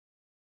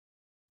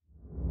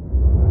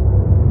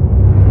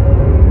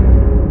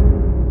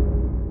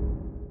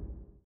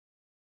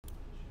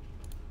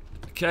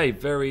Okay,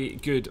 very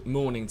good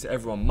morning to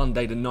everyone.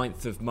 Monday the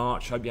 9th of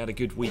March. Hope you had a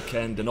good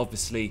weekend. And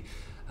obviously,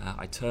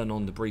 I turned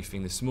on the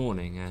briefing this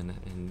morning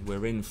and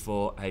we're in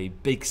for a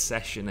big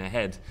session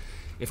ahead.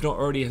 If not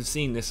already have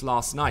seen this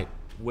last night,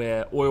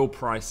 where oil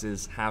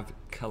prices have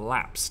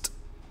collapsed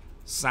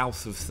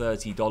south of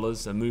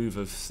 $30, a move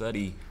of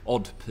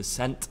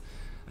 30-odd%.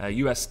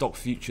 US stock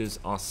futures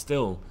are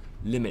still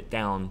limit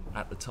down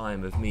at the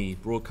time of me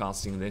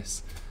broadcasting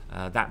this.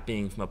 That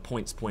being from a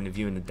points point of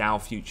view in the Dow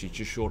futures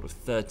just short of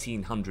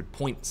 1,300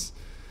 points.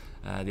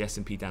 The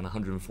S&P down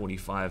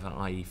 145,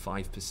 i.e.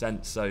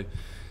 5%. So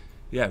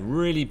yeah,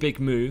 really big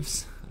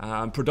moves.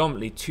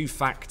 Predominantly two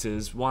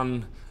factors.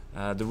 One,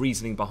 the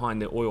reasoning behind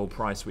the oil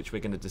price, which we're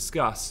going to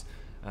discuss,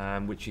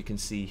 which you can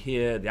see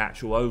here. The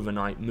actual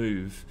overnight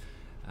move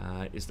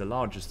is the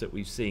largest that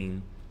we've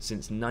seen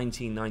since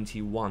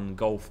 1991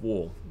 Gulf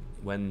War,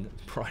 when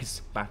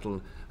price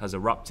battle has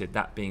erupted,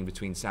 that being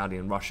between Saudi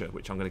and Russia,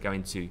 which I'm going to go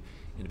into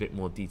in a bit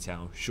more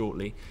detail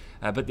shortly.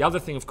 But the other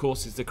thing, of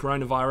course, is the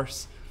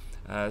coronavirus.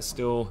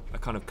 Still a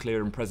kind of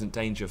clear and present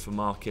danger for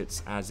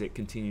markets as it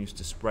continues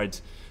to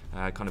spread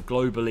kind of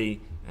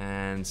globally,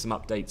 and some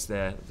updates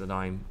there that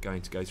I'm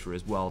going to go through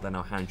as well. Then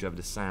I'll hand you over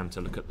to Sam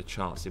to look at the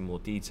charts in more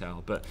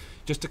detail. But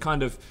just to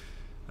kind of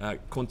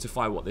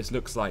quantify what this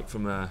looks like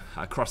from a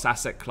cross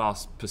asset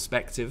class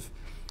perspective.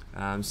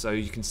 So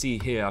you can see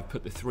here I've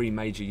put the three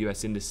major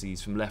US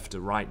indices from left to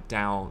right: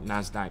 Dow,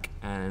 Nasdaq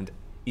and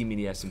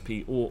E-mini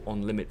S&P, all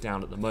on limit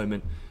down at the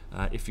moment.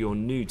 If you're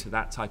new to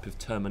that type of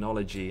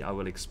terminology, I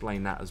will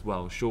explain that as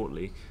well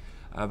shortly.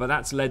 But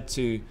that's led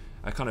to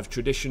a kind of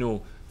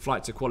traditional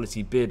flight to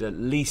quality bid, at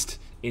least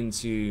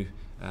into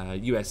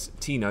US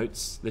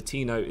T-notes. The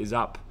T-note is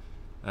up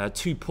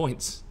 2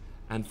 points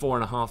and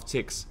 4.5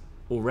 ticks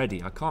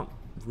already. I can't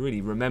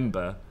really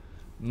remember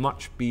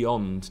much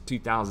beyond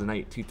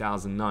 2008,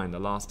 2009, the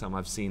last time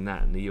I've seen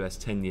that in the US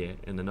 10-year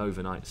in an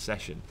overnight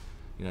session.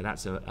 You know,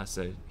 that's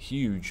a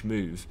huge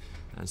move.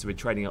 And so we're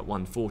trading at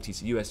 140.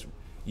 So US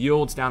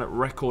yields down at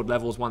record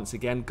levels once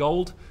again.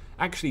 Gold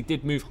actually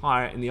did move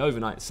higher in the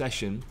overnight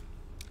session.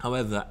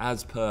 However,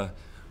 as per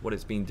what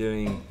it's been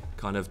doing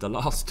kind of the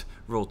last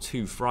real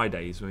 2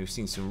 Fridays, when we've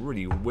seen some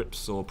really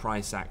whipsaw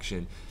price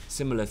action,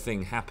 similar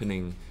thing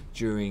happening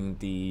during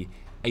the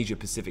Asia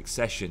Pacific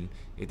session.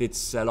 It did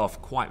sell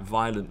off quite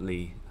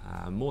violently,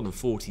 more than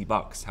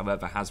 $40,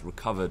 however has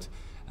recovered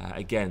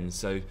again.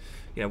 So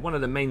yeah, one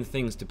of the main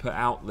things to put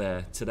out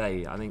there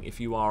today, I think if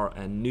you are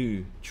a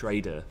new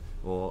trader,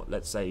 or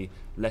let's say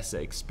lesser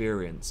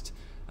experienced,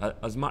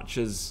 as much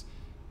as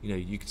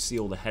you can see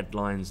all the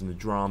headlines and the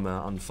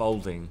drama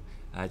unfolding,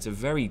 it's a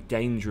very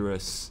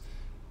dangerous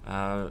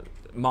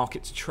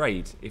market to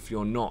trade if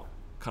you're not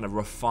kind of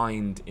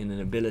refined in an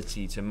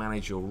ability to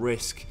manage your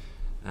risk,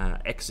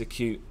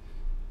 execute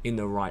in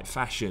the right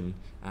fashion,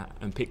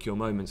 and pick your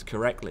moments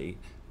correctly.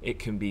 It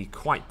can be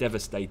quite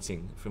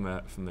devastating from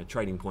a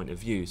trading point of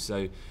view.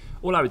 So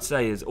all I would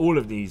say is all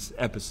of these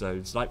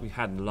episodes, like we've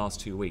had in the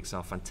last 2 weeks,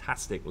 are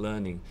fantastic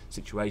learning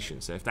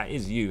situations. So if that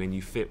is you and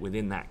you fit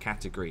within that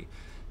category,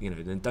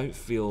 then don't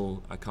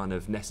feel a kind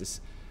of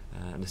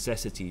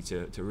necessity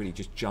to really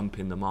just jump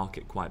in the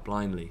market quite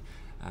blindly.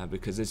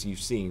 Because as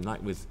you've seen,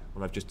 like with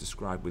what I've just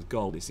described with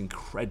gold, it's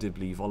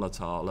incredibly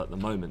volatile at the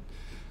moment.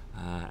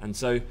 And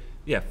so,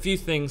 yeah, a few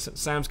things.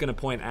 Sam's going to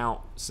point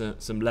out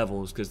some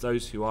levels, because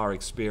those who are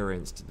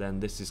experienced, then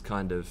this is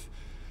kind of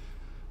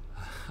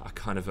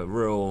a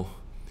real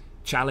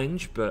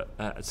challenge, but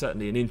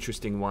certainly an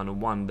interesting one,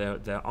 and one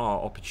there are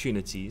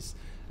opportunities.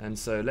 And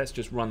so let's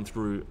just run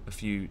through a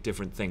few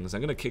different things.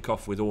 I'm going to kick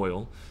off with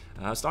oil,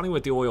 starting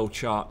with the oil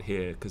chart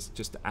here, because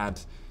just to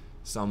add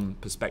some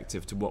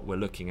perspective to what we're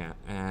looking at.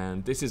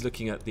 And this is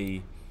looking at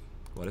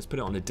let's put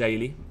it on a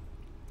daily.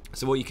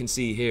 So what you can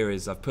see here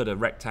is I've put a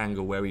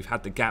rectangle where we've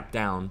had the gap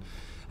down,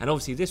 and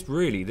obviously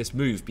this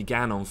move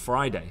began on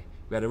Friday.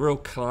 We had a real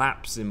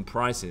collapse in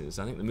prices.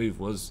 I think the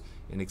move was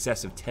in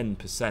excess of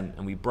 10%,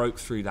 and we broke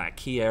through that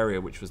key area,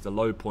 which was the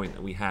low point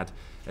that we had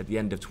at the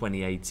end of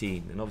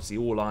 2018. And obviously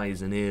all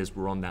eyes and ears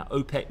were on that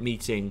OPEC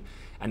meeting.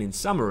 And in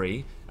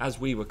summary, as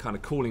we were kind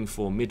of calling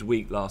for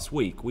midweek last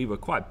week, we were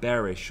quite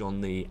bearish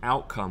on the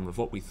outcome of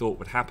what we thought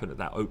would happen at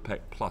that OPEC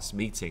plus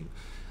meeting,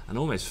 and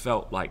almost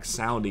felt like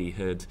Saudi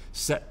had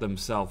set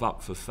themselves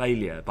up for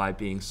failure by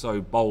being so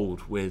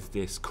bold with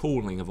this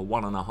calling of a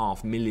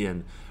 1.5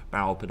 million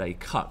barrel per day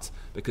cut.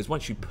 Because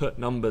once you put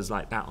numbers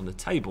like that on the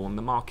table, and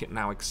the market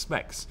now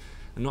expects,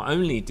 and not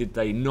only did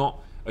they not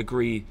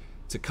agree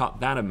to cut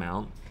that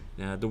amount,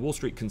 the Wall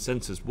Street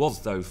consensus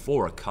was though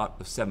for a cut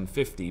of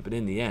 750, but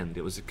in the end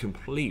it was a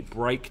complete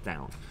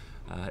breakdown,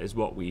 is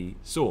what we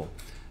saw.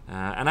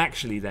 And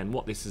actually then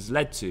what this has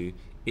led to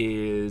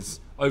is,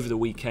 over the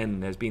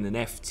weekend there's been an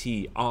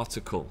FT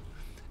article,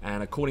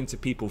 and according to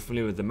people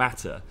familiar with the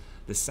matter,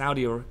 the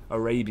Saudi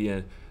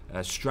Arabia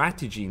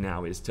strategy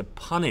now is to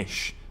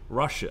punish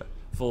Russia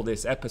for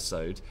this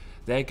episode,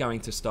 they're going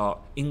to start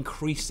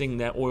increasing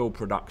their oil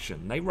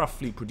production. They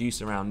roughly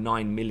produce around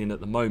 9 million at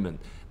the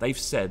moment. They've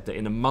said that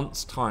in a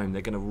month's time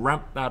they're going to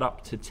ramp that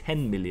up to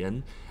 10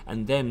 million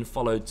and then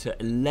followed to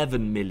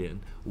 11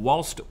 million,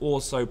 whilst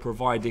also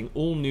providing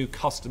all new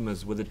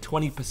customers with a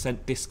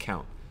 20%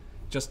 discount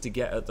just to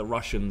get at the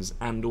Russians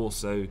and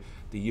also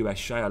the US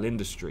shale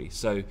industry.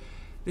 So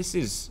this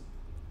is,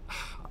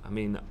 I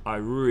mean, I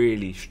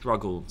really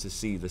struggle to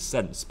see the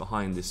sense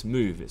behind this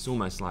move. It's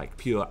almost like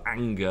pure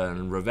anger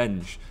and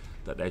revenge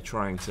that they're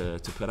trying to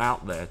put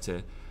out there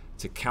to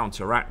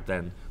counteract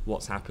then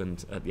what's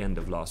happened at the end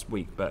of last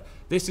week. But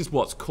this is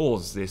what's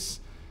caused this,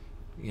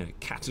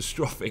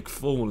 catastrophic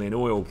fall in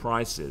oil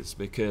prices,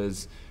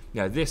 because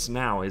this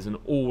now is an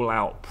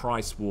all-out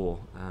price war,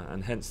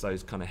 and hence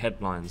those kind of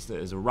headlines that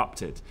has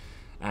erupted.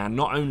 And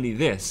not only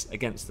this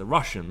against the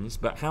Russians,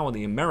 but how are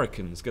the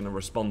Americans going to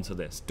respond to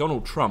this?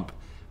 Donald Trump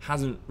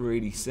hasn't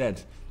really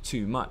said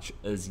too much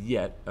as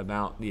yet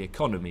about the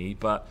economy,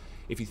 but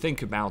if you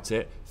think about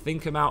it,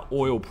 think about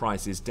oil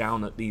prices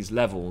down at these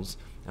levels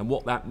and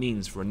what that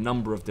means for a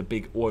number of the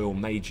big oil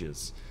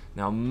majors.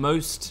 Now,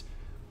 most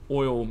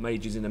oil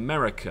majors in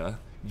America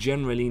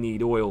generally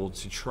need oil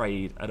to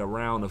trade at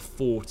around a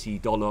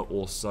 $40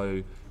 or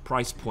so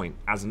price point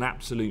as an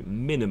absolute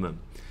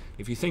minimum.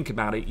 If you think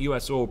about it,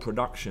 US oil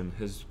production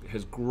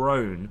has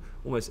grown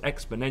almost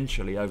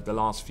exponentially over the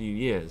last few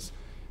years.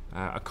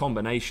 A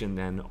combination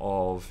then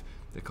of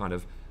the kind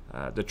of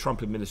the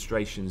Trump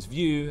administration's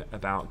view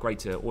about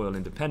greater oil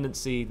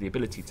independency, the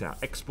ability to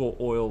export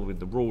oil with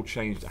the rule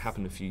change that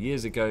happened a few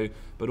years ago,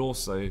 but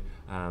also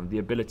the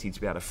ability to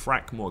be able to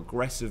frack more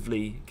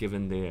aggressively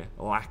given the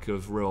lack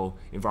of real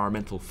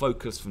environmental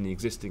focus from the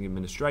existing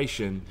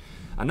administration.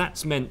 And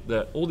that's meant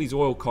that all these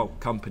oil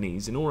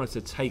companies, in order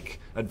to take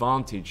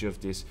advantage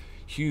of this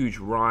huge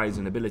rise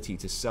in ability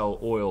to sell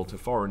oil to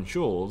foreign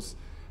shores,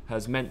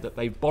 has meant that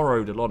they've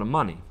borrowed a lot of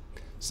money.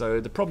 So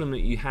the problem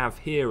that you have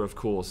here, of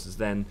course, is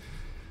then,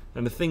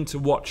 and the thing to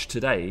watch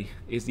today,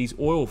 is these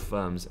oil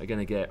firms are going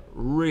to get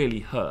really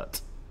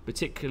hurt,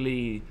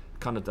 particularly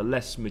kind of the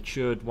less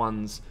matured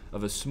ones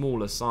of a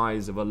smaller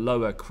size, of a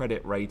lower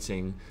credit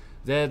rating.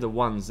 They're the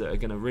ones that are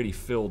going to really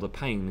feel the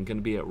pain and going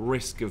to be at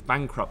risk of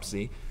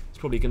bankruptcy. It's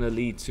probably going to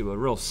lead to a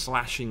real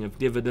slashing of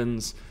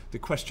dividends. The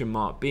question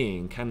mark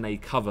being, can they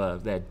cover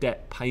their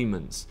debt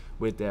payments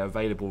with their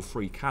available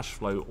free cash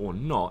flow or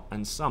not?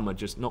 And some are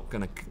just not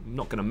going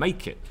to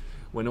make it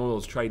when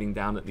oil's trading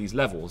down at these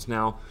levels.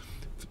 Now,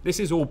 this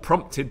is all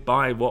prompted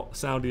by what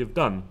Saudi have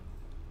done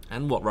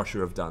and what Russia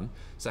have done.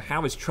 So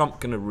how is Trump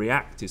going to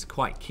react is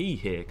quite key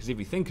here, because if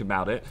you think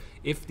about it,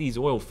 if these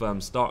oil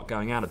firms start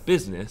going out of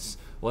business,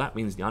 well, that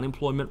means the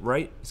unemployment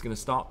rate is going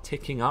to start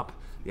ticking up,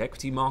 the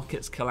equity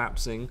market's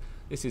collapsing.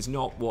 This is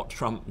not what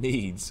Trump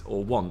needs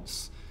or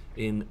wants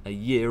in a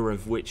year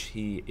of which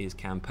he is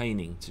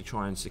campaigning to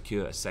try and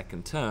secure a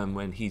second term,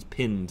 when he's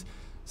pinned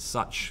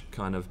such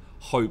kind of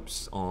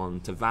hopes on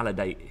to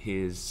validate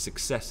his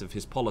success of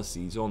his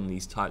policies on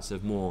these types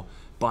of more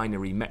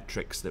binary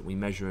metrics that we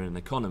measure in an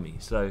economy.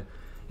 So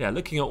yeah,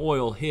 looking at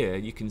oil here,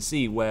 you can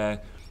see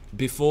where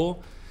before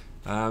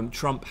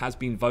Trump has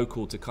been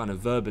vocal to kind of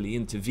verbally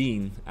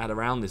intervene at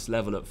around this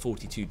level at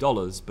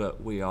 $42,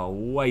 but we are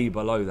way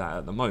below that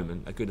at the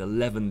moment, a good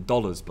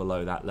 $11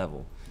 below that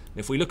level.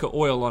 If we look at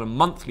oil on a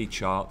monthly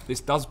chart, this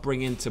does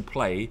bring into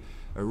play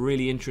a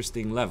really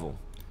interesting level,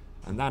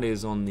 and that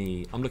is on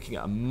the, I'm looking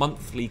at a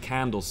monthly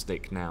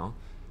candlestick now,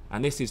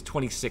 and this is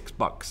 26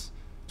 bucks.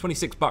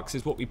 26 bucks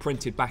is what we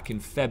printed back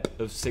in Feb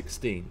of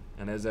 16,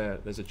 and there's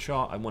a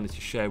chart I wanted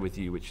to share with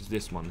you, which is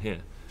this one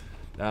here.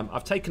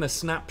 I've taken a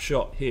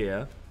snapshot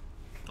here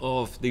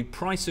of the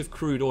price of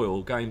crude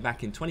oil going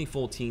back in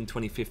 2014,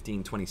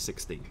 2015,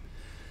 2016.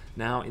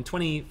 Now, in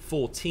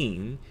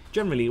 2014,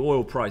 generally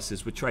oil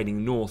prices were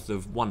trading north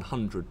of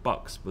 100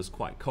 bucks, was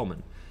quite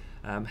common.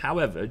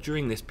 However,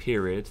 during this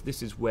period,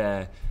 this is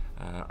where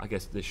I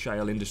guess the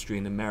shale industry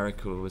in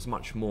America was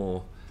much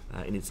more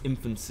in its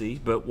infancy,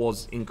 but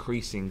was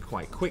increasing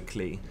quite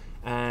quickly.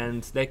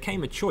 And there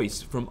came a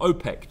choice from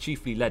OPEC,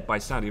 chiefly led by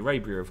Saudi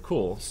Arabia, of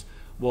course,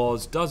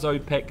 was does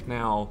OPEC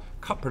now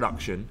cut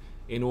production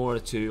in order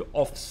to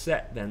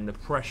offset then the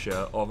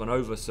pressure of an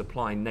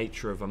oversupply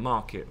nature of a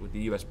market, with the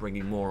US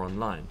bringing more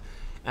online.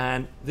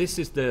 And this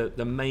is the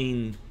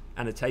main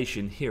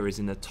annotation here is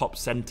in the top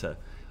center.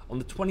 On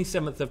the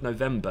 27th of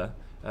November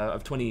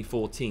of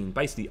 2014,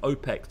 basically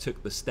OPEC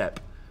took the step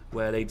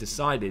where they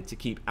decided to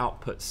keep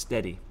output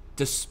steady.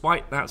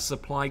 Despite that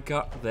supply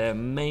cut, their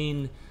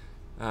main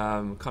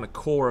kind of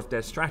core of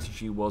their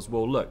strategy was,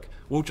 well, look,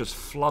 we'll just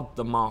flood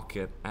the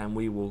market and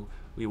we will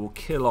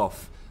kill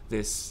off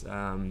this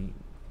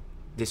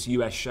this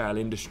US shale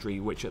industry,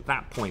 which at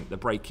that point the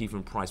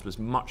break-even price was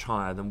much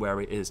higher than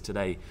where it is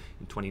today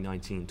in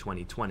 2019,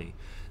 2020.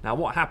 Now,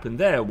 what happened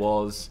there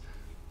was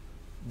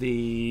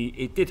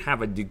it did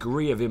have a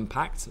degree of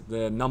impact.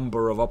 The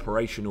number of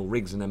operational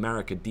rigs in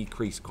America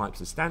decreased quite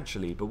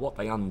substantially, but what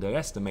they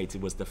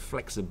underestimated was the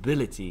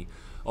flexibility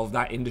of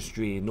that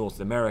industry in North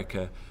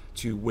America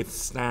to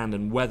withstand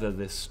and weather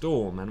this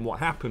storm. And what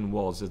happened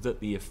was that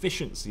the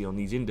efficiency on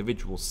these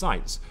individual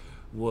sites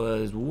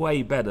was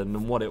way better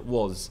than what it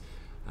was,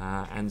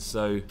 and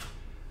so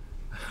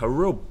a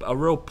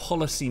real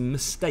policy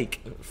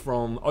mistake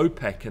from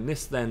OPEC. And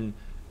this then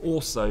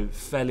also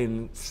fell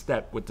in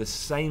step with the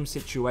same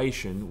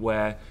situation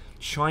where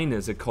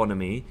China's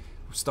economy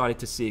started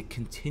to see a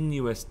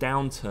continuous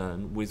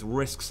downturn with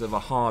risks of a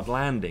hard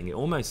landing. It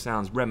almost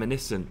sounds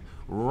reminiscent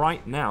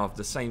right now of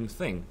the same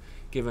thing,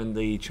 given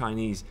the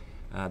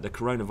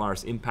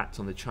coronavirus impact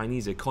on the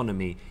Chinese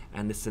economy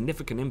and the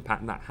significant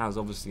impact that has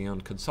obviously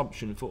on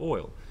consumption for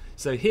oil.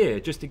 So here,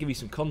 just to give you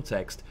some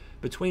context,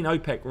 between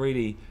OPEC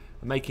really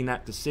making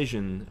that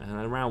decision and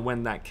around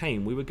when that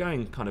came, we were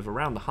going kind of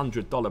around the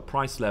 $100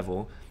 price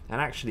level. And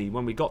actually,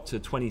 when we got to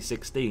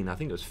 2016, I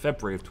think it was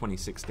February of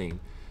 2016,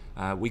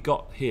 we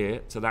got here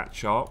to that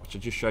chart, which I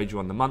just showed you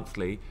on the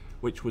monthly,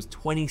 which was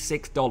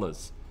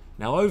 $26.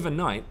 Now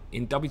overnight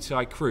in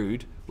WTI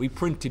crude, we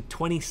printed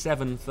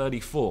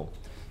 $27.34.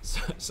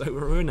 So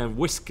we're in a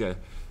whisker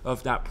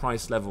of that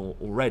price level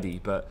already.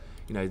 But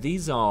you know,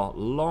 these are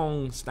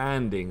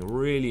long-standing,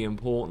 really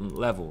important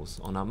levels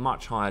on a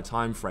much higher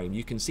time frame.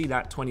 You can see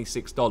that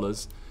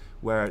 $26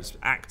 where it's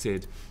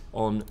acted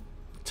on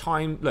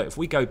time. Look, if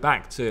we go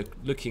back to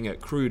looking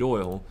at crude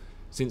oil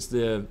since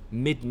the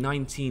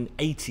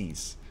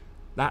mid-1980s,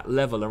 that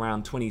level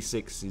around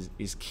 26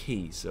 is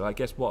key. So I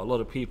guess what a lot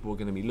of people are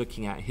going to be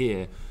looking at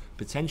here,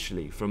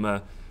 potentially from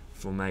a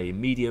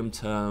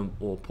medium-term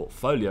or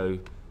portfolio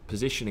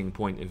positioning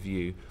point of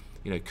view,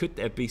 you know, could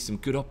there be some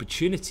good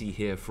opportunity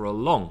here for a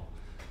long?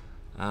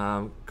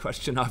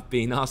 Question I've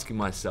been asking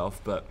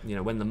myself. But you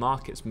know, when the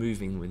market's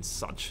moving in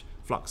such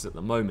flux at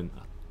the moment,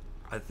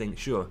 I think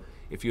sure,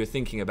 if you're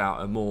thinking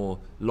about a more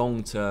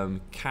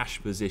long-term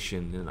cash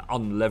position and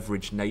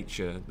unleveraged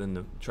nature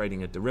than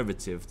trading a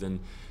derivative,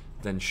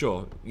 then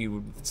sure, you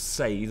would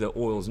say that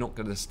oil's not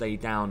going to stay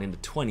down in the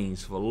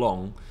 20s for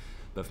long.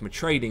 But from a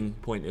trading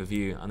point of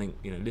view, I think,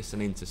 you know,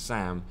 listening to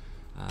Sam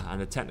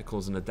and the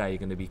technicals in the day are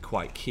going to be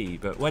quite key.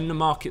 But when the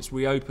markets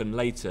reopen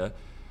later,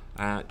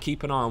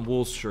 keep an eye on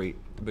Wall Street,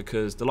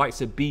 because the likes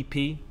of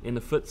BP in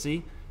the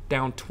FTSE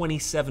down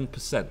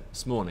 27%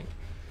 this morning.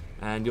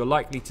 And you're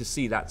likely to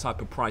see that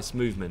type of price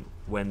movement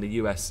when the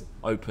US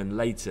open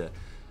later.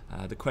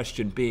 The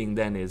question being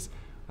then is,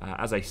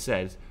 as I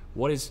said,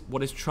 what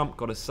has Trump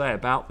got to say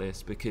about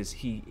this? Because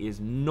he is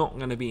not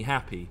going to be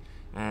happy.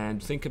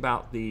 And think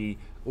about the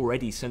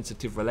already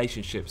sensitive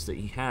relationships that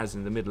he has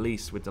in the Middle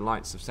East with the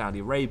likes of Saudi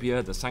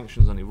Arabia, the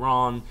sanctions on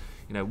Iran.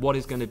 You know, what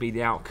is going to be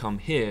the outcome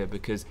here?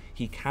 Because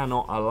he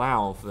cannot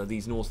allow for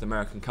these North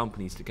American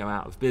companies to go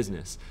out of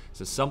business.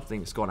 So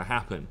something's got to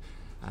happen.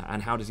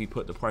 And how does he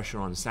put the pressure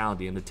on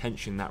Saudi and the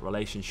tension in that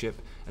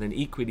relationship? And then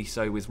equally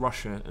so with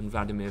Russia and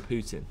Vladimir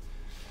Putin.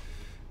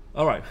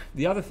 All right,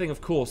 the other thing,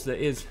 of course,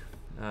 that is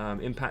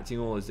impacting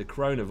oil is the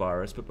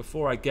coronavirus. But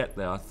before I get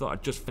there, I thought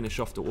I'd just finish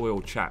off the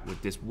oil chat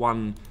with this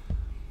one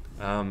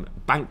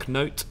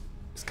banknote.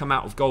 It's come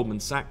out of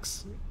Goldman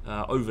Sachs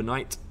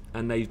overnight,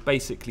 and they've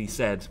basically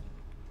said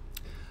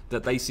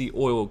that they see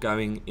oil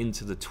going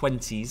into the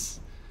 20s.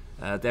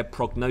 Their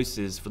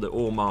prognosis for the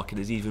oil market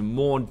is even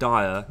more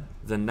dire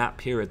than that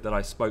period that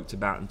I spoke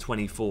about in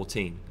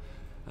 2014,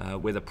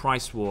 where the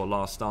price war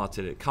last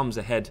started. It comes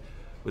ahead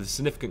with a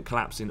significant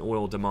collapse in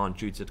oil demand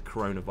due to the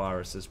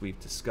coronavirus, as we've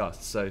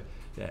discussed. So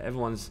yeah,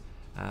 everyone's,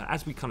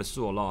 as we kind of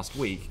saw last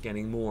week,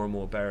 getting more and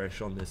more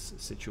bearish on this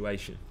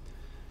situation.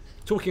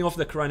 Talking of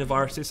the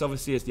coronavirus, this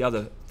obviously is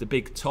the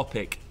big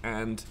topic,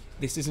 and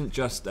this isn't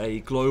just a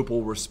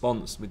global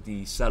response with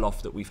the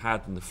sell-off that we've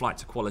had and the flight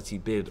to quality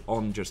bid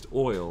on just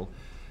oil.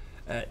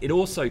 It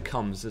also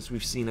comes as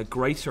we've seen a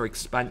greater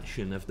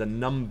expansion of the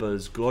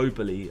numbers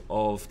globally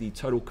of the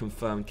total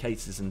confirmed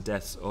cases and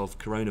deaths of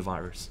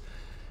coronavirus.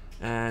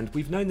 And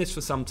we've known this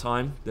for some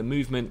time. The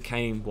movement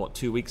came,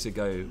 2 weeks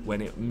ago,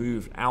 when it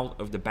moved out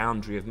of the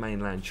boundary of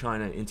mainland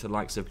China into the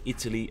likes of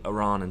Italy,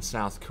 Iran and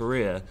South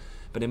Korea.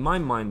 But in my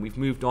mind, we've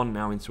moved on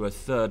now into a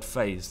third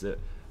phase that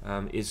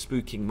is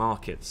spooking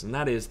markets. And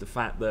that is the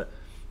fact that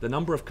the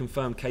number of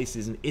confirmed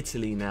cases in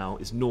Italy now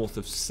is north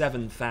of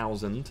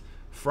 7,000.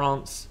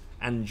 France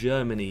and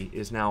Germany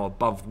is now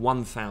above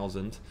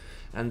 1,000.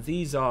 And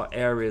these are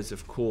areas,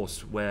 of course,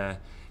 where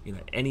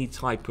any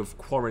type of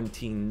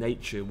quarantine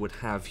nature would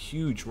have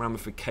huge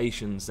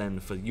ramifications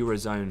then for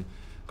Eurozone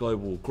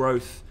global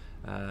growth,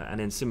 and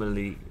then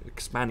similarly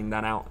expanding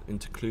that out to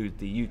include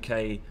the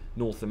UK,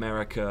 North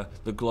America,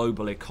 the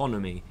global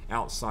economy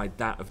outside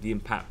that of the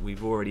impact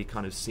we've already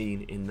kind of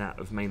seen in that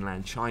of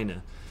mainland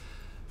China.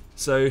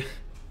 So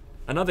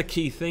another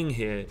key thing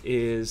here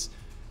is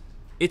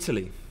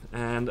Italy.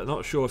 And I'm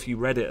not sure if you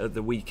read it at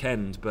the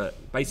weekend,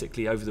 but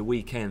basically over the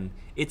weekend,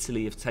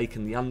 Italy have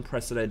taken the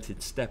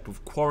unprecedented step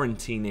of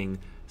quarantining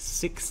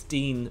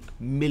 16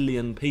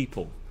 million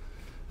people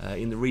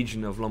in the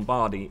region of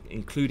Lombardy,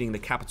 including the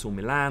capital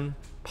Milan,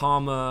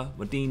 Parma,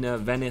 Modena,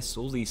 Venice.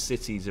 All these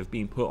cities have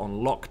been put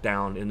on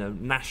lockdown in a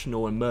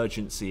national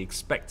emergency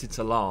expected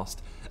to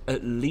last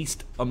at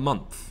least a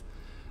month.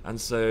 And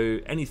so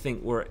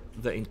anything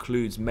that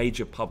includes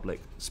major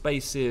public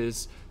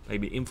spaces,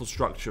 maybe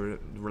infrastructure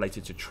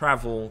related to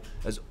travel,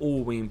 has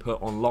all been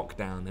put on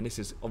lockdown. And this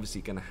is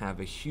obviously going to have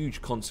a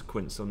huge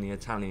consequence on the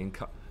Italian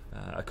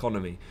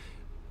economy.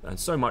 And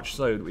so much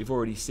so that we've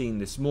already seen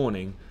this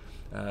morning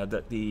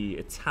that the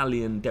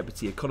Italian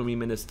Deputy Economy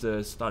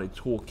Minister started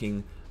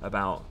talking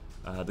about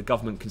the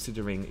government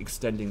considering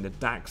extending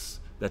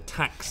the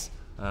tax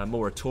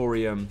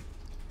moratorium,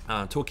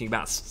 talking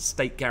about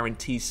state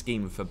guarantee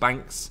scheme for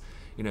banks.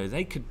 You know,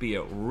 they could be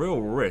at real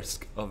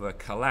risk of a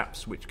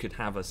collapse which could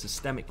have a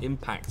systemic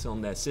impact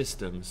on their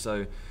system.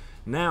 So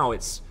now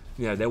it's,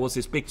 you know, there was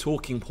this big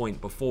talking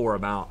point before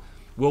about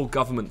will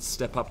governments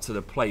step up to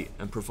the plate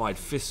and provide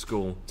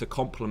fiscal to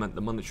complement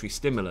the monetary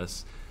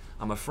stimulus.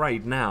 I'm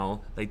afraid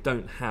now they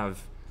don't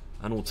have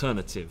an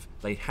alternative.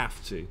 They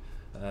have to.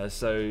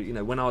 So, you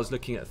know, when I was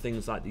looking at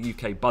things like the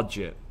UK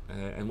budget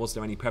and was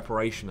there any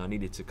preparation I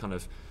needed to kind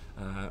of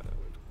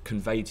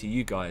convey to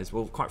you guys,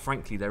 well, quite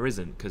frankly, there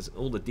isn't, because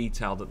all the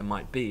detail that there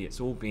might be, it's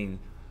all been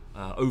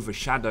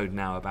overshadowed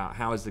now about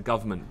how is the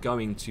government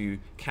going to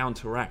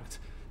counteract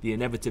the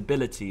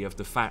inevitability of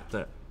the fact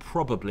that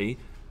probably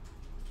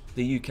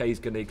the UK is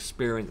going to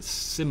experience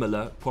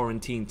similar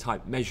quarantine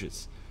type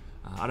measures.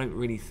 I don't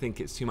really think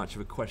it's too much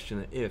of a question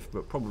of if,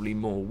 but probably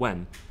more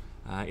when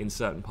in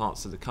certain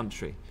parts of the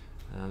country.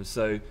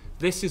 So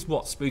this is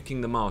what's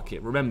spooking the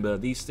market. Remember,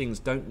 these things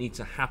don't need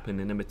to happen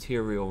in a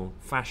material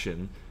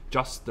fashion.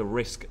 Just the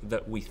risk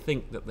that we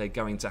think that they're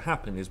going to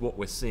happen is what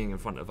we're seeing in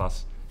front of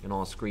us in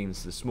our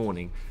screens this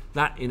morning.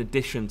 That, in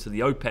addition to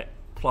the OPEC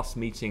Plus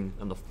meeting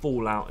and the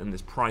fallout in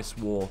this price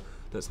war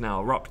that's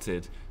now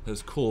erupted,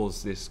 has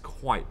caused this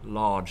quite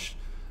large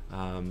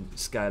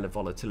scale of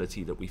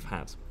volatility that we've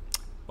had.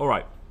 All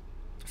right,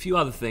 a few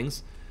other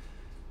things.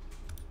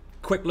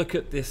 Quick look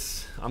at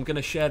this. I'm going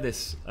to share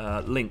this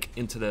link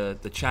into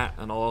the chat,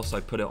 and I'll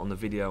also put it on the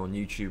video on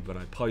YouTube when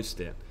I post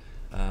it.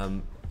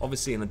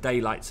 Obviously, in a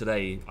day like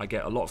today, I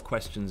get a lot of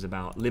questions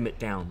about limit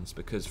downs,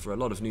 because for a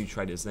lot of new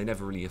traders, they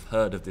never really have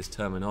heard of this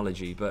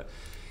terminology. But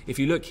if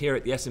you look here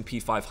at the S&P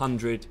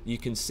 500, you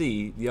can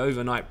see the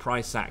overnight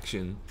price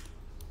action,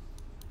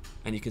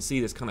 and you can see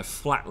this kind of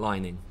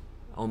flatlining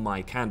on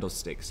my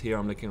candlesticks. Here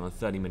I'm looking on a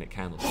 30-minute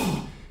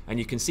candlestick. And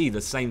you can see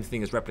the same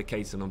thing is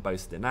replicated on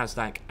both the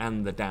Nasdaq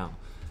and the Dow.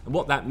 And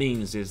what that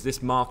means is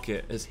this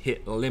market has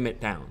hit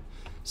limit down.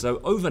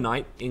 So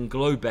overnight in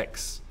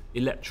Globex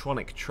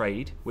electronic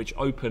trade, which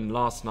opened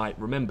last night,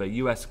 remember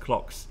US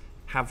clocks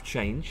have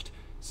changed.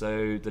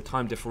 So the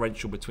time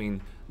differential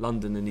between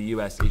London and the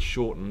US is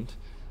shortened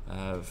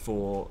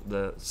for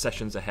the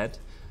sessions ahead.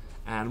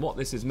 And what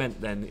this has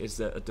meant then is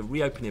that at the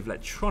reopening of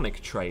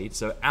electronic trade,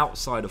 so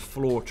outside of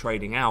floor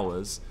trading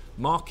hours,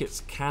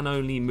 markets can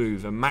only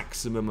move a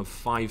maximum of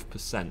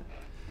 5%.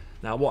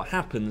 Now what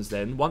happens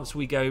then, once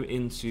we go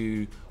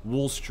into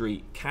Wall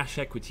Street cash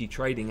equity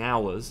trading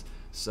hours,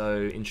 so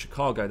in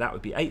Chicago that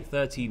would be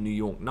 8:30, New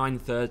York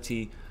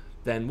 9:30,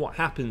 then what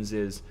happens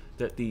is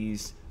that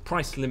these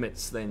price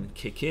limits then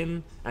kick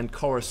in and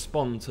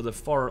correspond to the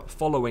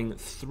following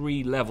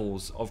three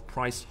levels of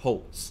price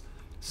halts: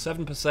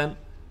 7%,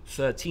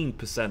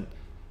 13%,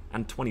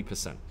 and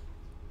 20%.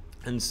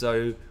 And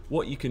so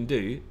what you can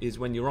do is,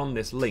 when you're on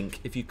this link,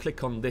 if you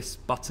click on this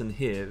button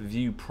here,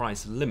 view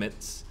price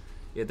limits,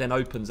 it then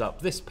opens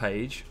up this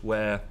page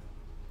where,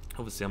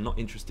 obviously I'm not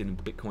interested in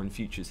Bitcoin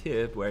futures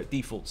here, where it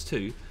defaults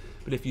to,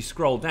 but if you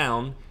scroll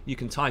down, you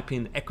can type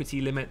in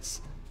equity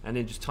limits and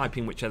then just type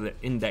in whichever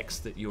index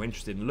that you're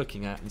interested in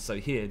looking at. And so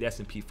here, the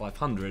S&P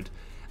 500,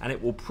 and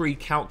it will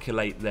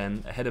pre-calculate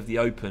then ahead of the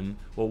open,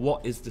 well,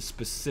 what is the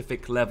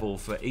specific level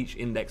for each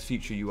index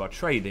future you are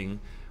trading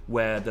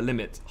where the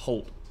limit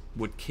halt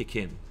would kick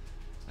in,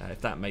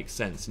 if that makes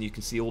sense. And you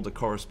can see all the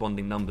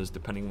corresponding numbers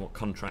depending on what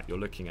contract you're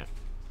looking at.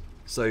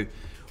 So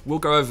we'll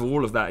go over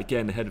all of that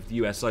again ahead of the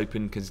US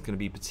Open, because it's going to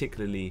be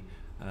particularly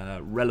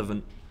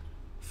relevant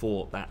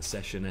for that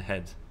session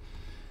ahead.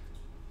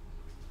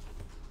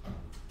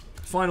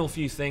 Final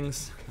few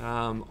things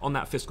on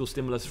that fiscal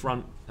stimulus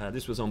front.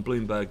 This was on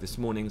Bloomberg this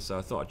morning, so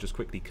I thought I'd just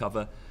quickly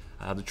cover.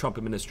 The Trump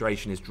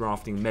administration is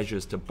drafting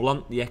measures to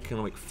blunt the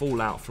economic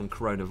fallout from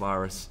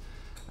coronavirus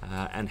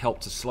and help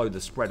to slow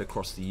the spread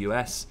across the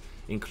US,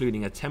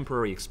 including a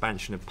temporary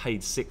expansion of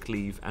paid sick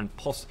leave and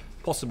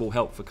possible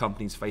help for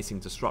companies facing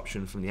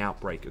disruption from the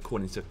outbreak,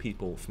 according to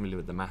people familiar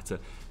with the matter.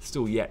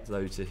 Still yet,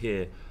 though, to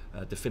hear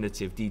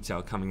definitive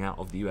detail coming out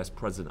of the US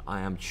president, I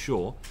am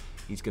sure.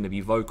 He's going to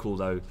be vocal,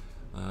 though,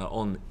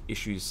 on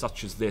issues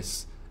such as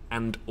this,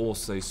 and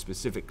also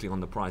specifically on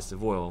the price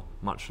of oil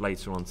much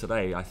later on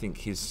today. I think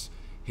his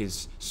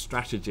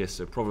strategists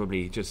are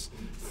probably just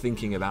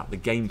thinking about the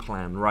game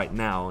plan right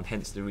now, and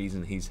hence the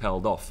reason he's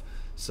held off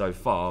so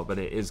far, but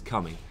it is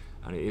coming,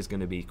 and it is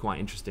going to be quite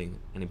interesting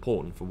and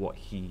important for what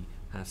he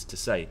has to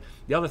say.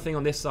 The other thing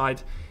on this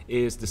side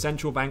is the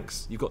central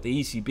banks. You've got the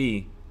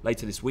ECB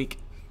later this week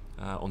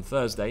on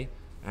Thursday,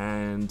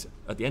 and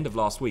at the end of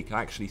last week I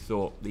actually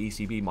thought the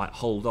ECB might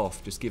hold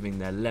off, just giving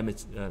their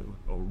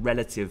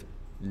relative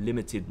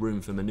limited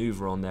room for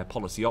manoeuvre on their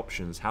policy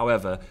options.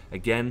 However,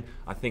 again,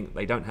 I think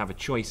they don't have a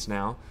choice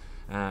now,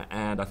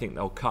 and I think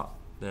they'll cut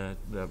the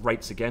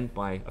rates again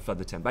by a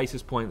further 10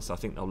 basis points. I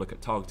think they'll look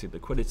at targeted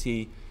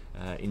liquidity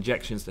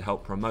injections to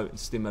help promote and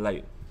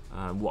stimulate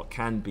what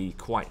can be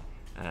quite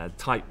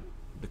tight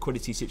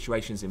liquidity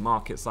situations in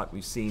markets, like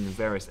we've seen in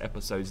various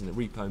episodes in the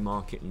repo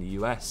market in the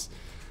US.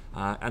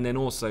 And then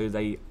also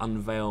they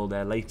unveil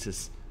their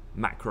latest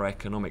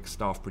macroeconomic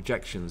staff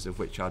projections, of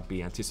which I'd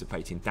be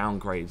anticipating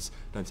downgrades.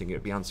 Don't think it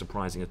would be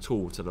unsurprising at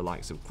all to the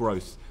likes of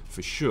growth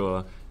for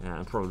sure,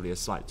 and probably a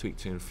slight tweak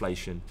to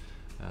inflation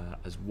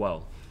as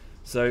well.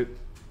 So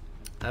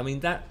I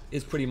mean, that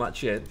is pretty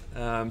much it.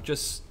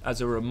 Just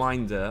as a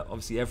reminder,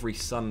 obviously every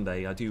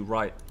Sunday I do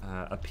write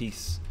a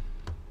piece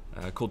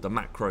called the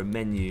Macro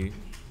Menu,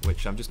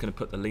 which I'm just going to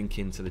put the link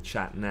into the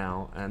chat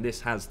now, and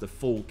this has the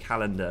full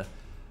calendar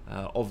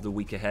of the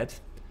week ahead.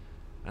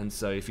 And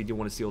so if you do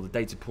want to see all the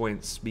data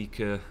points,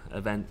 speaker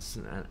events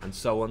and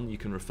so on, you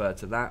can refer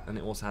to that. And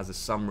it also has a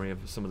summary of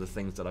some of the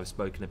things that I've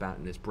spoken about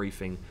in this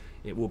briefing.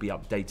 It will be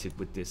updated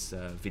with this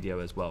video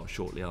as well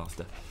shortly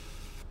after.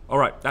 All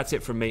right, that's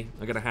it from me.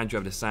 I'm going to hand you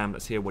over to Sam.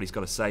 Let's hear what he's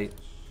got to say.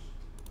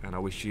 And I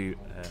wish you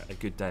a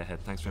good day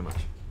ahead. Thanks very much.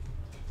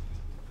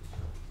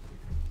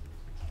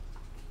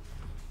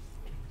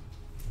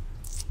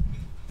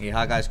 Yeah,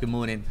 hi guys, good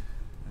morning.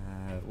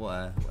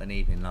 What an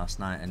evening last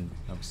night, and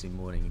obviously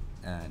morning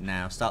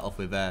now. Start off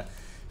with oil.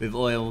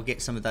 We'll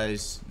get some of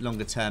those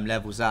longer term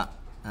levels up.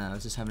 I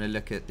was just having a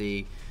look at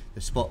the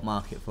spot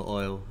market for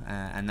oil,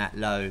 and that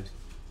low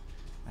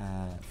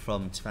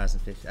from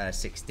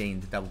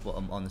 2016, the double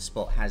bottom on the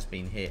spot has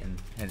been hit,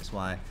 and hence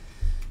why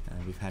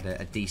we've had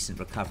a decent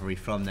recovery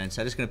from then.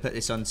 So I'm just going to put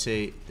this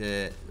onto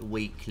the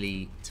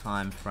weekly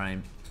time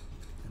frame,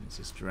 and let's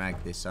just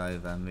drag this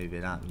over, move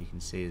it up, and you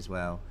can see as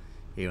well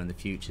here on the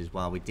futures,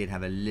 while we did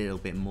have a little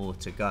bit more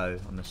to go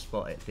on the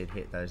spot, it did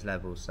hit those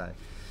levels. So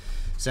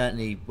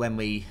certainly when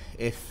we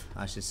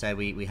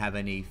have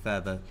any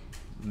further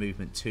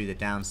movement to the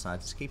downside,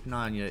 just keep an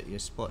eye on your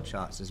spot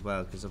charts as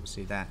well, because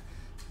obviously that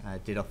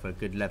did offer a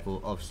good level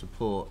of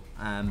support.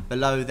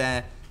 Below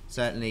there,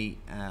 certainly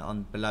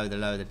below the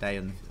low of the day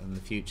on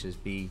the futures,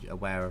 be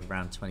aware of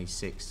around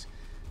 $26,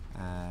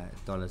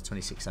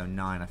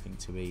 $26.09 I think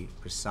to be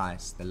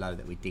precise, the low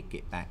that we did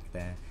get back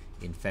there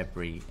in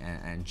February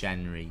and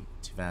January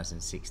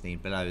 2016,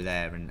 below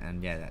there,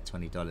 and yeah, that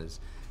 $20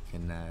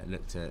 can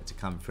look to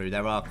come through.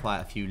 There are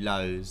quite a few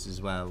lows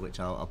as well, which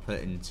I'll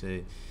put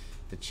into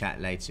the chat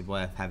later.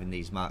 Worth having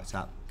these marked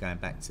up going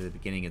back to the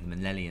beginning of the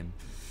millennium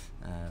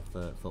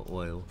for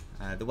oil.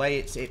 The way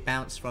it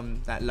bounced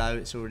from that low,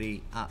 it's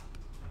already up,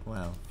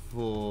 well,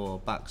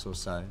 $4 or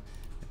so.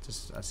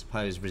 Just, I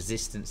suppose,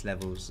 resistance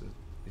levels,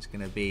 it's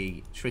going to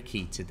be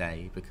tricky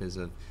today because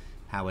of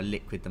how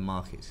liquid the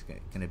market's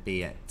going to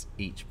be at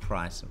each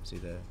price. Obviously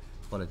the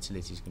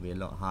volatility is going to be a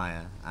lot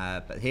higher,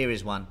 but here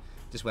is one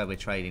just where we're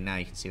trading now.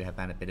 You can see we have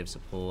had a bit of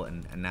support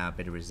and now a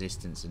bit of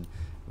resistance, and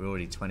we're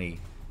already 20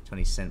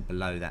 cents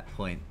below that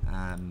point.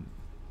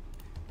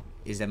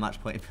 Is there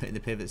much point in putting the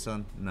pivots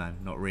on? No,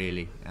 not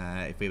really.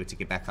 If we were to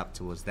get back up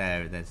towards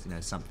there,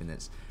 there's something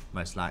that's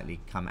most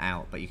likely come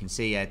out, but you can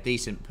see a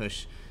decent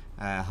push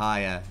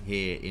higher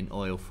here in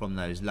oil from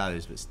those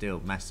lows, but still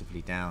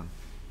massively down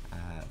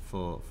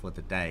for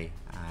the day.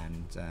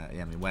 And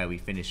yeah, I mean, where we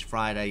finished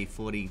Friday,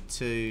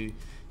 42,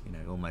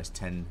 almost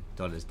 $10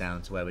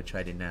 down to where we're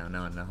trading now,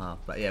 9.5.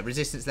 But yeah,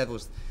 resistance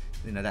levels,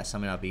 that's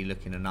something I'll be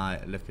looking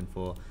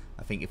for.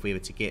 I think if we were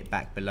to get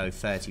back below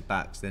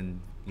 $30,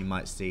 then you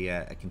might see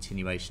a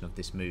continuation of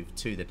this move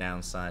to the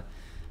downside.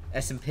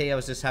 S&P, I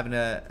was just having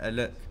a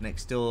look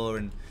next door,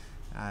 and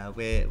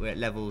we're at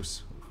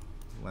levels.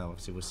 Well,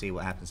 obviously we'll see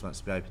what happens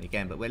once we open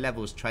again, but we're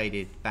levels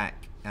traded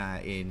back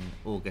in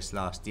August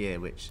last year,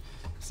 which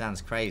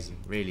sounds crazy,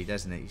 really,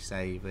 doesn't it? You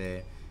say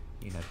we've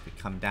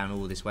come down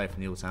all this way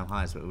from the all-time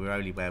highs, but we're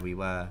only where we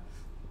were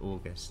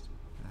August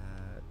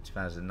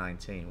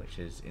 2019, which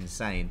is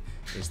insane.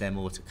 Is there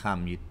more to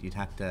come? You'd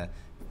have to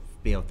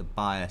be of the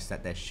bias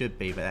that there should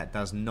be, but that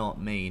does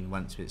not mean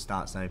once it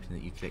starts open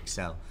that you click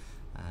sell.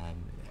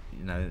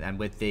 And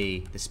with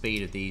the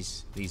speed of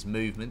these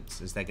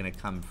movements as they're going to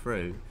come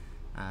through,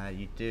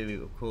 you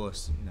do, of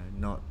course,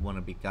 not want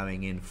to be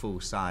going in full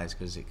size,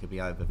 because it could be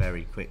over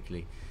very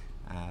quickly.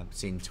 I've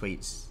seen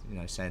tweets,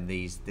 saying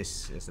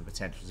this has the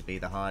potential to be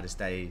the hardest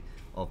day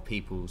of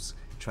people's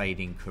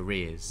trading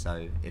careers.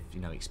 So if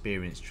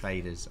experienced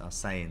traders are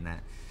saying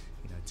that,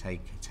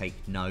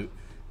 take note.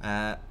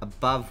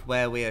 Above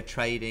where we are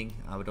trading,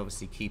 I would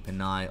obviously keep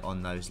an eye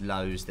on those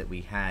lows that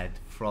we had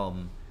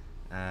from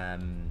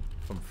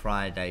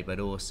Friday,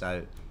 but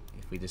also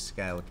if we just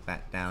scaled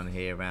back down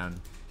here around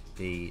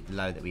the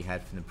low that we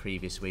had from the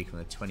previous week on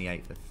the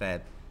 28th of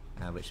Feb,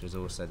 which was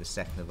also the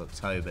 2nd of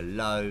October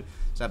low.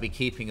 So I'll be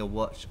keeping a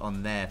watch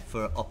on there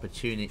for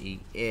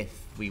opportunity.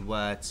 If we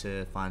were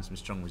to find some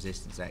strong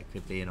resistance, that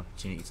could be an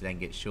opportunity to then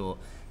get short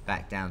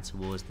back down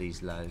towards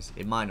these lows.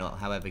 It might not,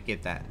 however,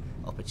 give that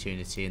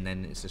opportunity, and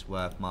then it's just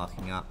worth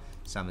marking up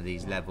some of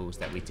these levels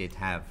that we did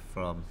have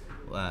from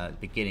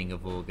beginning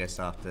of August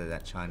after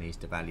that Chinese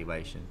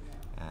devaluation,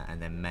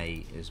 and then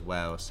May as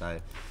well. So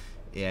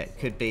yeah, it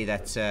could be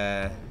that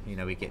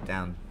we get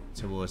down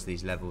towards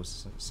these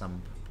levels at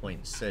some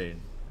point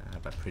soon,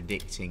 but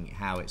predicting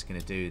how it's going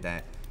to do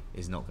that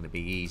is not going to be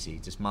easy.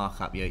 Just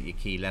mark up your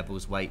key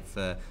levels, wait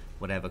for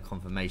whatever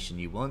confirmation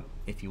you want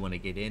if you want to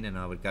get in, and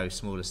I would go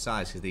smaller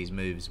size because these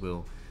moves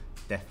will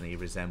definitely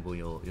resemble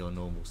your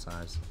normal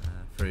size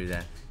through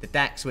there. The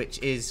DAX, which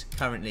is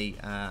currently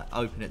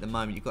open at the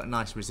moment, you've got a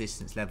nice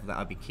resistance level that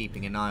I'll be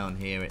keeping an eye on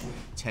here at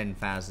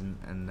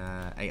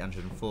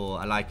 10,804.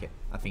 I like it.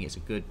 I think it's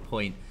a good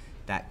point.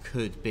 That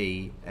could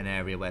be an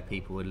area where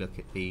people would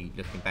be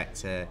looking back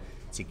to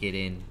get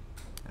in,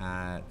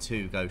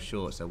 to go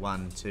short. So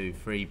 1, 2,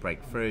 3,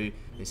 break through.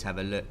 Let's have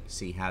a look,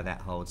 see how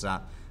that holds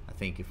up. I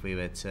think if we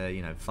were to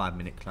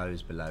 5-minute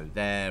close below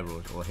there,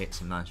 or hit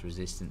some nice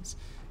resistance,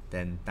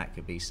 then that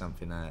could be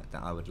something that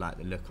I would like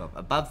the look of.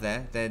 Above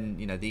there, then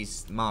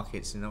these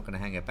markets are not going to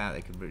hang about.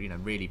 They could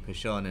really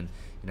push on, and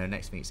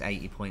next thing it's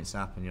 80 points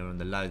up, and you're on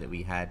the low that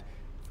we had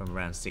from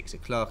around 6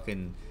 o'clock.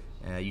 And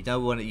you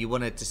want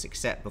to just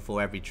accept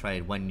before every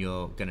trade when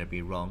you're going to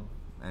be wrong,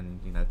 and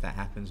if that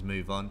happens,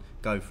 move on,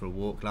 go for a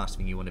walk. Last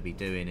thing you want to be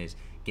doing is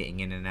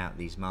getting in and out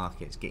these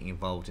markets, getting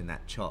involved in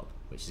that chop,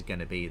 which is going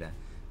to be there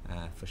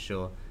for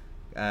sure.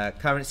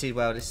 Currency,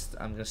 well,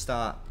 I'm going to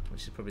start,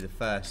 which is probably the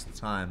first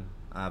time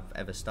I've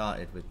ever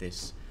started with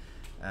this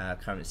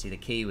currency, the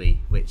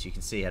Kiwi, which you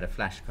can see had a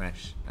flash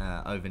crash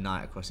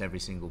overnight across every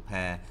single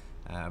pair,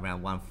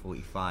 around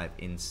 145.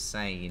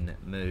 Insane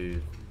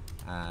move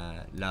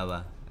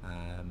lower.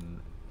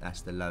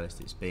 That's the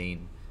lowest it's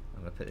been.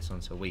 I'm going to put this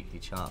onto a weekly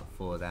chart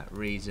for that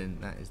reason.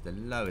 That is the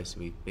lowest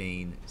we've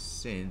been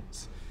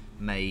since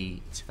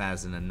May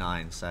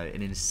 2009. So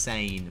an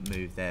insane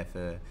move there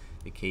for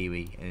the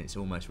Kiwi, and it's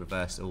almost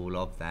reversed all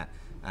of that.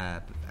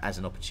 As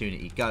an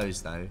opportunity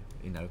goes, though,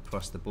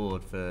 across the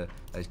board for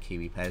those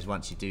Kiwi pairs,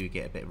 once you do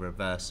get a bit of a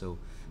reversal,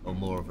 or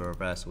more of a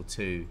reversal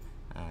to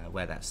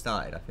where that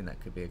started, I think that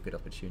could be a good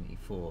opportunity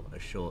for a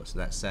short. So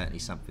that's certainly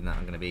something that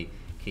I'm going to be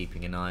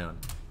keeping an eye on.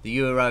 The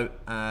euro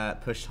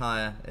pushed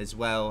higher as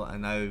well. I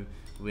know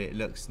it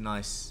looks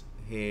nice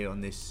here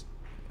on this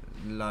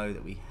low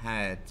that we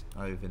had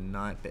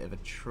overnight, bit of a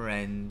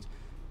trend.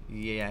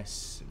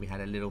 Yes, we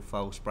had a little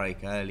false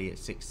break early at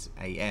 6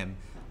 AM.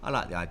 I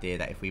like the idea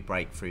that if we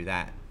break through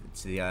that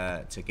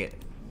to get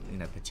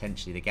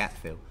potentially the gap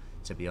fill,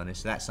 to be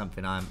honest. So that's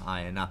something I'm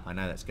eyeing up. I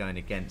know that's going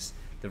against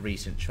the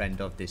recent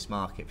trend of this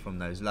market from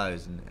those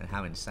lows, and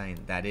how insane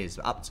that is.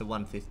 Up to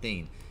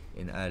 115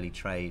 in early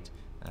trade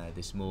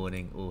this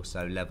morning.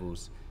 Also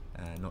levels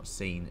not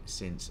seen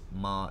since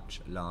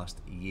March last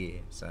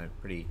year. So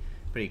pretty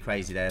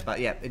crazy there. But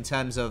yeah, in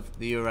terms of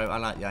the euro, I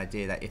like the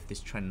idea that if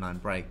this trend line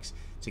breaks,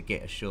 to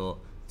get a short,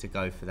 to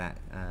go for that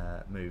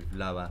move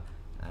lower.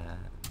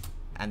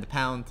 And the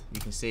pound, you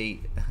can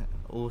see,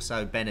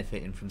 also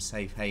benefiting from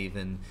safe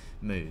haven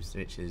moves,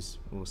 which is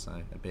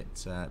also a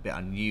bit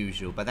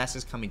unusual. But that's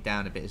just coming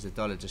down a bit as the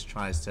dollar just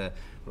tries to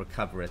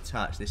recover a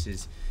touch. This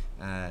is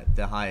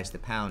the highest the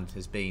pound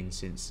has been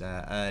since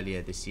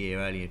earlier this year,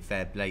 early in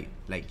Feb,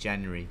 late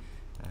January.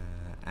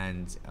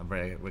 And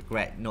I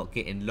regret not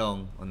getting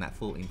long on that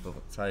 14th of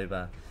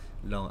October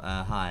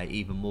high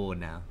even more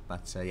now.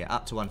 But yeah,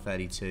 up to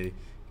 132.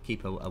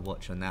 Keep a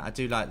watch on that. I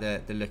do like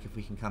the look if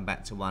we can come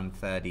back to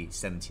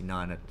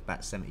 130.79,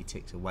 about 70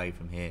 ticks away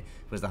from here.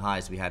 It was the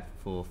highs we had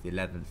 4th, the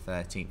 11th,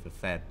 13th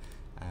of Feb.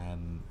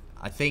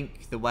 I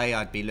think the way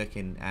I'd be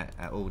looking at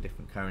all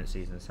different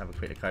currencies, and let's have a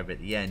quick look over at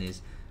the yen,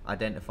 is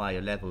identify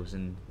your levels,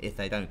 and if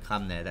they don't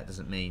come there, that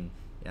doesn't mean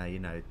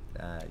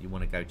you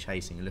want to go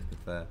chasing and looking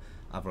for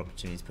other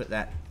opportunities. Put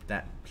that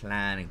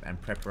plan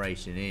and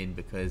preparation in,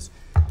 because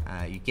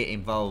you get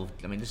involved.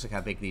 I mean, just look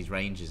how big these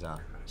ranges are.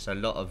 So a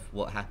lot of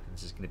what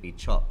happens is going to be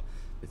chop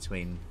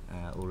between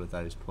all of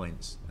those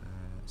points.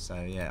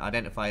 So yeah,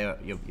 identify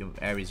your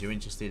areas you're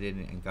interested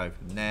in and go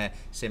from there.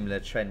 Similar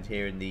trend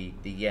here in the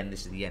yen.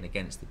 This is the yen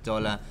against the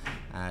dollar.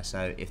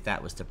 So if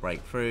that was to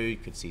break through, you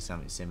could see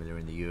something similar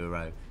in the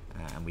euro,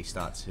 and we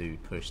start to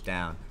push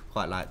down.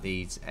 Quite like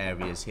these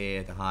areas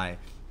here, the high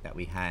that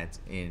we had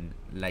in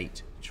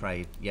late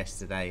trade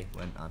yesterday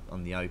when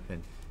on the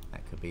open.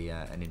 That could be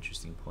an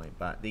interesting point.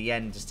 But the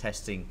yen just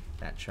testing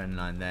that trend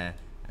line there,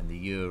 and the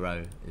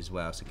euro as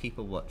well. So keep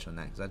a watch on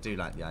that, because I do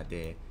like the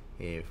idea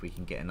here. If we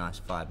can get a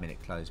nice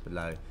 5-minute close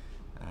below,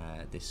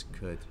 this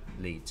could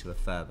lead to a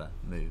further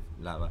move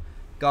lower.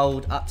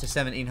 Gold up to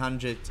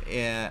 1700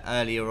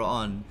 earlier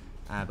on,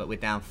 but we're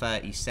down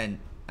 $30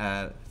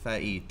 I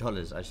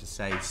should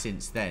say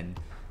since then,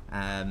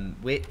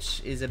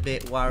 which is a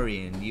bit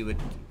worrying. You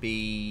would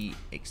be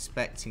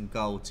expecting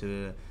gold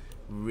to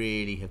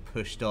really have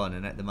pushed on,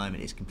 and at the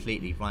moment it's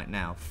completely right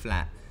now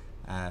flat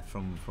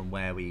from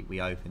where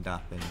we opened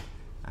up, and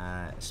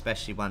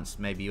especially once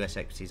maybe US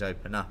equities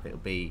open up, it'll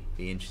be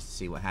interesting to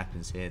see what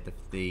happens here.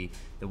 The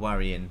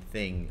worrying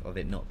thing of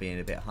it not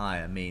being a bit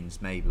higher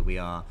means maybe we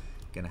are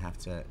going to have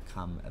to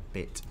come a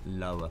bit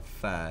lower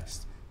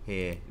first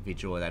here, if you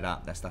draw that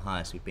up, that's the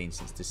highest we've been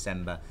since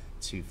December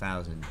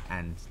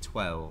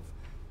 2012.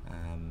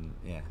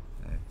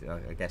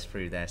 I guess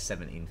through there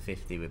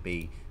 1750 would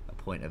be a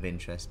point of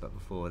interest, but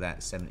before that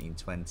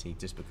 1720,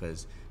 just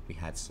because we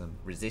had some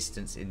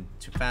resistance in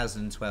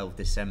 2012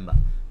 December,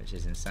 which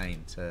is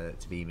insane to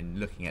be even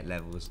looking at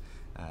levels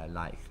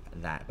like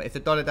that. But if the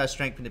dollar does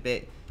strengthen a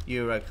bit,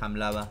 euro come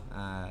lower,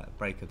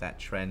 break of that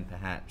trend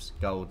perhaps,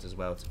 gold as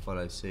well to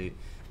follow suit,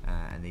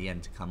 and the yen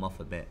to come off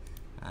a bit,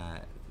 I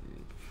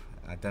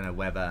don't know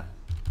whether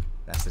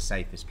that's the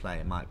safest play.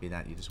 It might be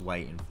that you're just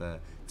waiting to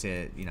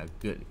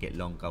get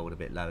long gold a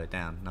bit lower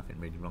down. Nothing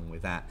really wrong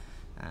with that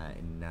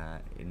in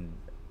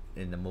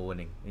the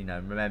morning.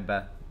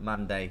 Remember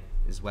Monday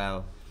as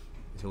well.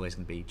 It's always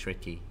going to be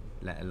tricky,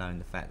 let alone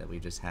the fact that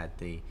we've just had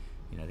the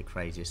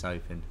craziest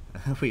open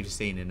we've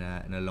seen in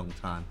a long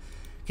time.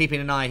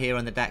 Keeping an eye here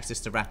on the DAX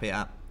just to wrap it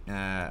up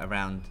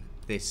around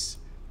this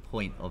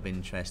point of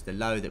interest. The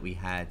low that we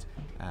had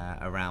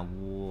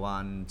around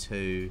 1,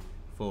 2,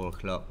 4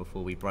 o'clock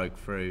before we broke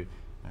through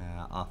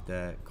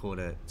after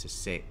quarter to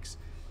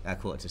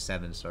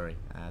 7, sorry.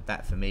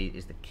 That for me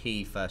is the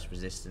key first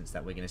resistance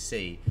that we're going to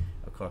see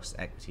across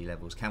equity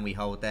levels. Can we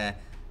hold there?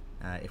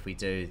 If we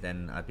do,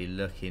 then I'd be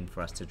looking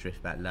for us to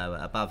drift back lower.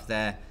 Above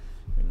there,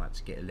 we might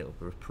just get a little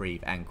bit of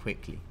reprieve, and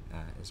quickly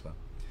as well.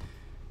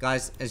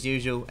 Guys, as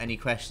usual, any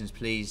questions,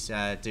 please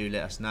do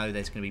let us know.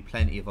 There's going to be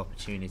plenty of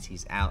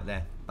opportunities out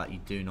there, but you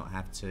do not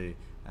have to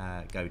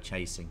go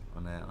chasing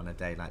on a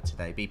day like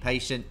today. Be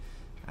patient.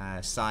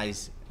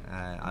 Size,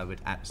 I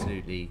would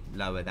absolutely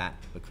lower that,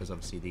 because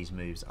obviously these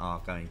moves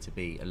are going to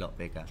be a lot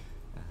bigger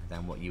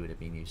than what you would have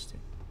been used to.